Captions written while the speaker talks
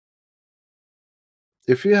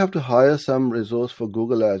If you have to hire some resource for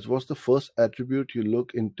Google Ads, what's the first attribute you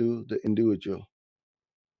look into the individual?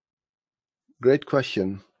 Great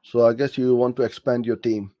question. So I guess you want to expand your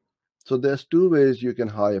team. So there's two ways you can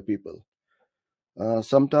hire people.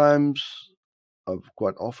 Sometimes,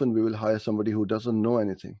 quite often, we will hire somebody who doesn't know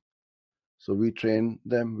anything. So we train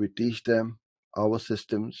them, we teach them our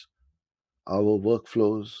systems, our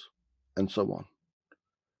workflows, and so on.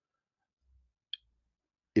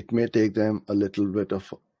 It may take them a little bit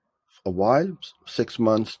of a while, 6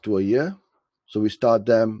 months to a year. So we start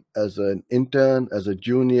them as an intern, as a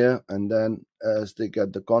junior, and then as they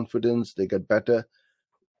get the confidence, they get better,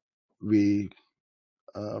 we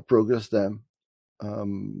progress them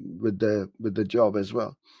with the job as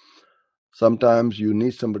well. Sometimes you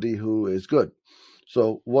need somebody who is good.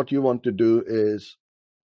 So what you want to do is,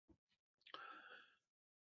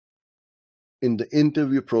 in the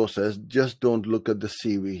interview process, just don't look at the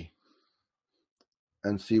CV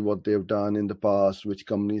and see what they've done in the past, which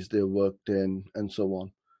companies they've worked in, and so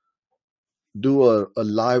on. Do a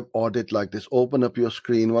live audit like this. Open up your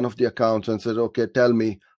screen, one of the accounts, and say, okay, tell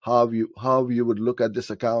me how you would look at this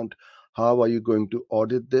account. How are you going to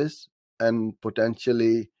audit this? And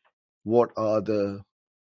potentially, what are the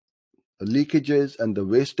leakages and the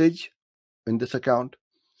wastage in this account?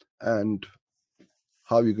 And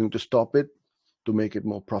how are you going to stop it to make it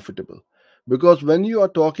more profitable? Because when you are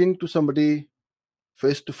talking to somebody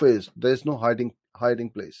face to face, there's no hiding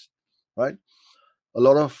place, right? A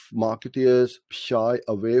lot of marketeers shy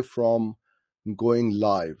away from going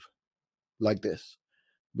live like this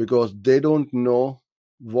because they don't know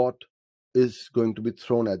what is going to be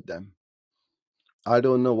thrown at them. I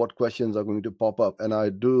don't know what questions are going to pop up, and I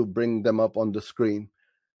do bring them up on the screen.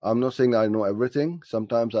 I'm not saying I know everything.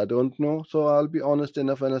 Sometimes I don't know. So I'll be honest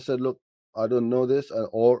enough and I said, look, I don't know this,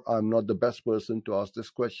 or I'm not the best person to ask this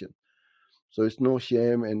question. So it's no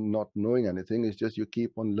shame in not knowing anything. It's just you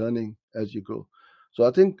keep on learning as you go. So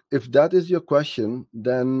I think if that is your question,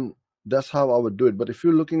 then that's how I would do it. But if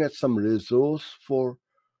you're looking at some resource for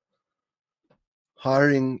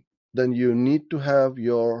hiring, then you need to have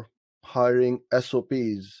your hiring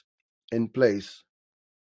SOPs in place.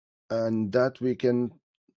 And that we can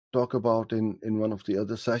talk about in one of the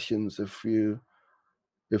other sessions if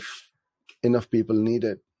enough people need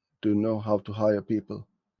it to know how to hire people.